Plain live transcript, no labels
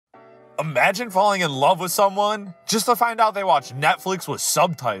Imagine falling in love with someone just to find out they watch Netflix with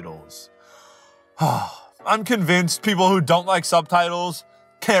subtitles. I'm convinced people who don't like subtitles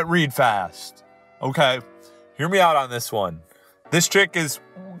can't read fast. Okay, hear me out on this one. This chick is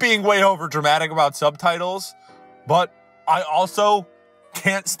being way over dramatic about subtitles, but I also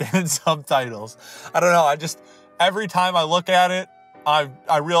can't stand subtitles. I don't know, every time I look at it,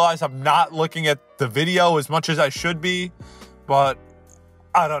 I realize I'm not looking at the video as much as I should be, but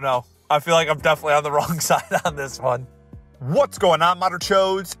I don't know. I feel like I'm definitely on the wrong side on this one. What's going on, Modern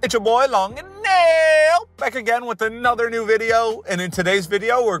Chodes? It's your boy Long and Nail, back again with another new video. And in today's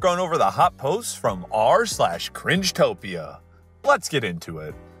video, we're going over the hot posts from r/Cringetopia. Let's get into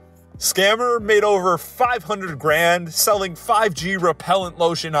it. Scammer made over 500 grand selling 5G repellent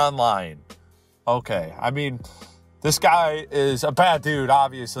lotion online. Okay, I mean, this guy is a bad dude,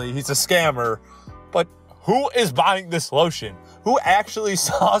 obviously. He's a scammer, but who is buying this lotion? Who actually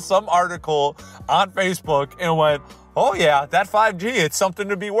saw some article on Facebook and went, oh yeah, that 5G, it's something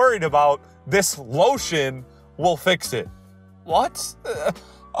to be worried about. This lotion will fix it. What?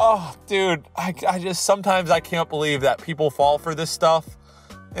 Oh, dude, I sometimes I can't believe that people fall for this stuff.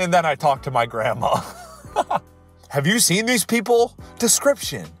 And then I talk to my grandma. Have you seen these people?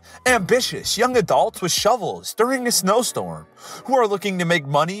 Description: ambitious young adults with shovels during a snowstorm who are looking to make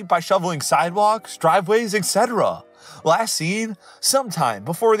money by shoveling sidewalks, driveways, etc. Last seen sometime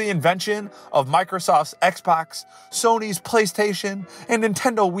before the invention of Microsoft's Xbox, Sony's PlayStation, and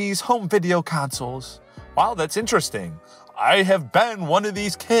Nintendo Wii's home video consoles. Wow, that's interesting. I have been one of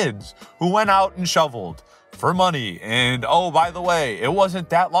these kids who went out and shoveled for money. And oh, by the way, it wasn't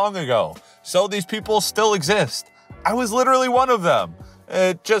that long ago. So these people still exist. I was literally one of them.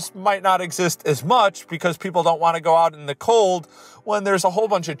 It just might not exist as much because people don't want to go out in the cold when there's a whole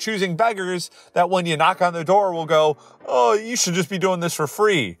bunch of choosing beggars that when you knock on the door will go, oh, you should just be doing this for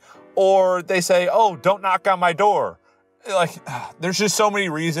free. Or they say, oh, don't knock on my door. Like, there's just so many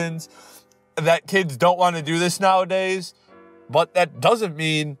reasons that kids don't want to do this nowadays, but that doesn't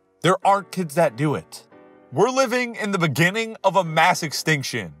mean there aren't kids that do it. We're living in the beginning of a mass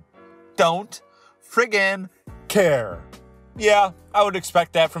extinction. Don't friggin' care. Yeah, I would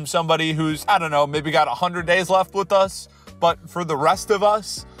expect that from somebody who's, I don't know, maybe got 100 days left with us. But for the rest of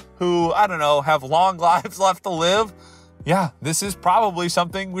us who, I don't know, have long lives left to live, yeah, this is probably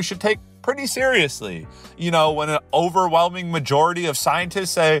something we should take pretty seriously. You know, when an overwhelming majority of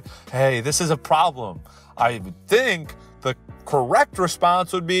scientists say, hey, this is a problem, I would think the correct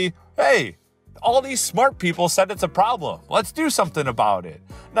response would be, hey, all these smart people said it's a problem. Let's do something about it.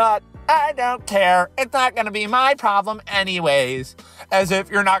 Not, I don't care. It's not going to be my problem anyways. As if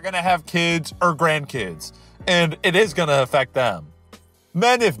you're not going to have kids or grandkids. And it is going to affect them.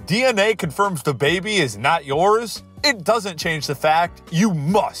 Men, if DNA confirms the baby is not yours, it doesn't change the fact you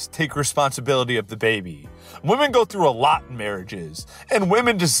must take responsibility of the baby. Women go through a lot in marriages, and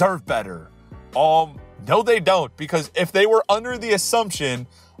women deserve better. No, they don't, because if they were under the assumption,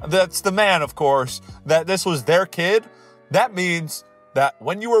 that's the man, of course, that this was their kid, that means that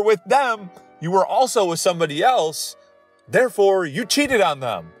when you were with them, you were also with somebody else, therefore you cheated on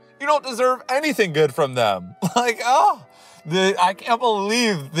them. You don't deserve anything good from them. Like, I can't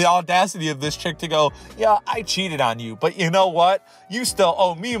believe the audacity of this chick to go, yeah, I cheated on you, but you know what? You still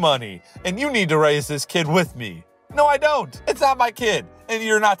owe me money, and you need to raise this kid with me. No, I don't. It's not my kid, and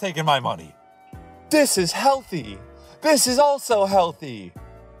you're not taking my money. This is healthy. This is also healthy.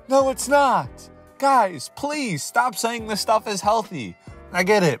 No, it's not. Guys, please stop saying this stuff is healthy. I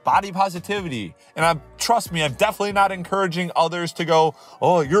get it, body positivity. And trust me, I'm definitely not encouraging others to go,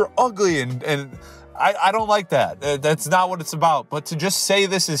 oh, you're ugly. And I don't like that. That's not what it's about. But to just say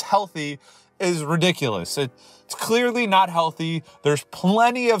this is healthy is ridiculous. It's clearly not healthy. There's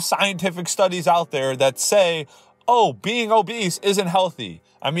plenty of scientific studies out there that say, oh, being obese isn't healthy.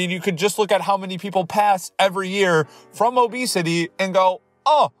 I mean, you could just look at how many people pass every year from obesity and go,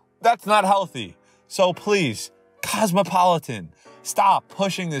 oh, that's not healthy. So please, Cosmopolitan, stop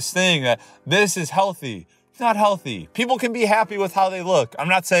pushing this thing that this is healthy. It's not healthy. People can be happy with how they look. I'm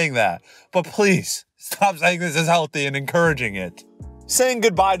not saying that. But please, stop saying this is healthy and encouraging it. Saying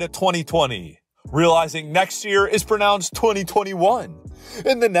goodbye to 2020. Realizing next year is pronounced 2021.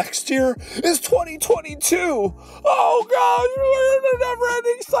 And the next year is 2022. Oh gosh, we're in a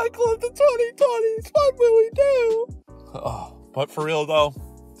never-ending cycle of the 2020s. What will we do? Oh, but for real though,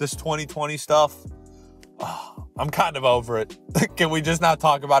 this 2020 stuff, I'm kind of over it. Can we just not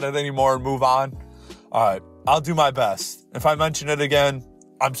talk about it anymore and move on? All right, I'll do my best. If I mention it again,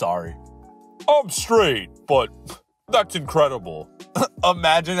 I'm sorry. I'm straight, but that's incredible.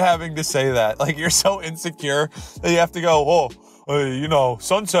 Imagine having to say that. Like, you're so insecure that you have to go, oh, you know,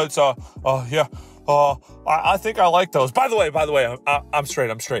 sunsets, yeah, I think I like those. By the way, I'm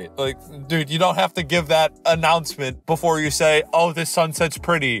straight. Like, dude, you don't have to give that announcement before you say, oh, this sunset's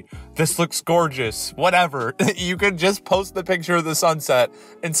pretty. This looks gorgeous. Whatever. You can just post the picture of the sunset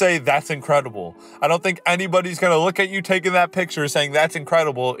and say, that's incredible. I don't think anybody's going to look at you taking that picture saying that's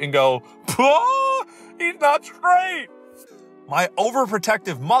incredible and go, oh, he's not straight. My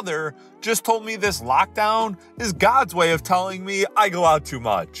overprotective mother just told me this lockdown is God's way of telling me I go out too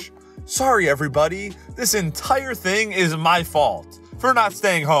much. Sorry, everybody. This entire thing is my fault for not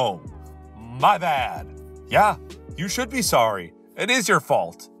staying home. My bad. Yeah, you should be sorry. It is your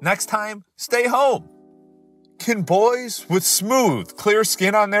fault. Next time, stay home. Can boys with smooth, clear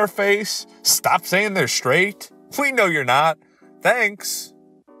skin on their face stop saying they're straight? We know you're not. Thanks.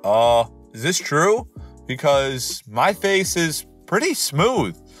 Is this true? Because my face is pretty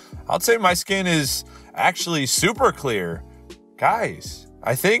smooth. I'd say my skin is actually super clear. Guys,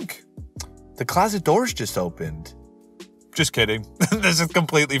 I think the closet doors just opened. Just kidding. This is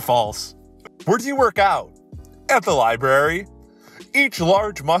completely false. Where do you work out? At the library. Each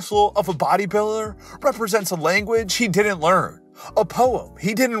large muscle of a bodybuilder represents a language he didn't learn, a poem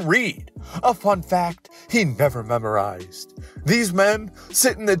he didn't read, a fun fact he never memorized. These men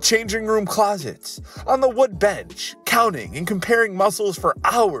sit in the changing room closets, on the wood bench, counting and comparing muscles for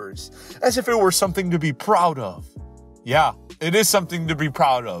hours, as if it were something to be proud of. Yeah, it is something to be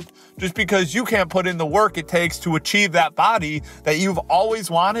proud of. Just because you can't put in the work it takes to achieve that body that you've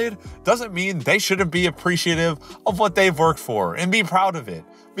always wanted doesn't mean they shouldn't be appreciative of what they've worked for and be proud of it,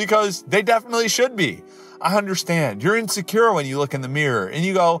 because they definitely should be. I understand. You're insecure when you look in the mirror and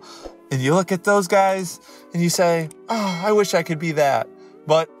you go, and you look at those guys and you say, oh, I wish I could be that.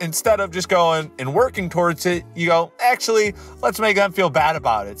 But instead of just going and working towards it, you go, actually, let's make them feel bad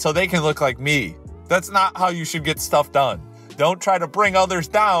about it so they can look like me. That's not how you should get stuff done. Don't try to bring others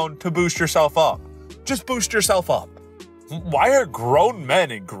down to boost yourself up. Just boost yourself up. Why are grown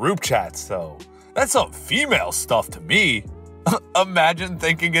men in group chats, though? That's some female stuff to me. Imagine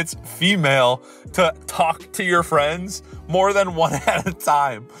thinking it's female to talk to your friends more than one at a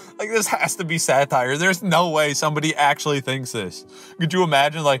time. Like, this has to be satire. There's no way somebody actually thinks this. Could you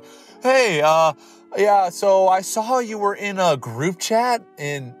imagine, like, hey, yeah, so I saw you were in a group chat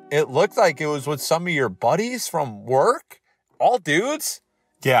and it looked like it was with some of your buddies from work? All dudes?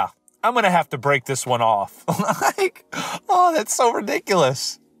 Yeah, I'm gonna have to break this one off. Like, oh, that's so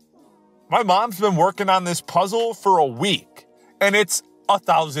ridiculous. My mom's been working on this puzzle for a week and it's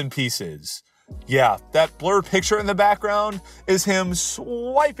 1,000 pieces. Yeah, that blurred picture in the background is him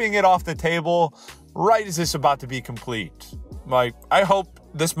swiping it off the table right as it's about to be complete. Like, I hope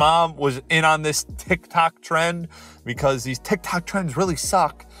this mom was in on this TikTok trend, because these TikTok trends really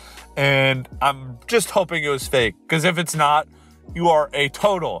suck. And I'm just hoping it was fake, because if it's not, you are a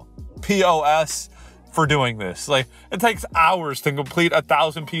total POS for doing this. Like, it takes hours to complete a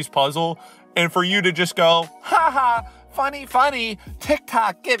 1,000-piece puzzle, and for you to just go, haha, funny,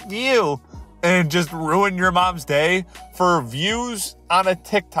 TikTok, get view, and just ruin your mom's day for views on a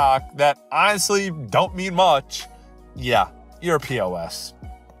TikTok that honestly don't mean much. Yeah, you're a POS.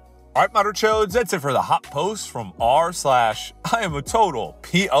 All right, Matter Chodes, that's it for the hot post from r/I am a total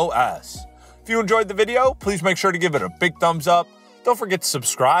POS. If you enjoyed the video, please make sure to give it a big thumbs up. Don't forget to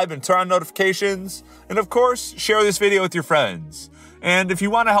subscribe and turn on notifications. And of course, share this video with your friends. And if you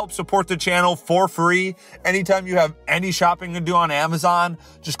want to help support the channel for free, anytime you have any shopping to do on Amazon,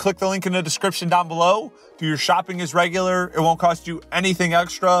 just click the link in the description down below. Do your shopping as regular. It won't cost you anything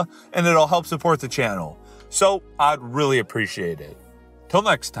extra, and it'll help support the channel. So I'd really appreciate it. Till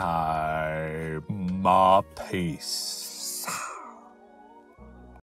next time, peace.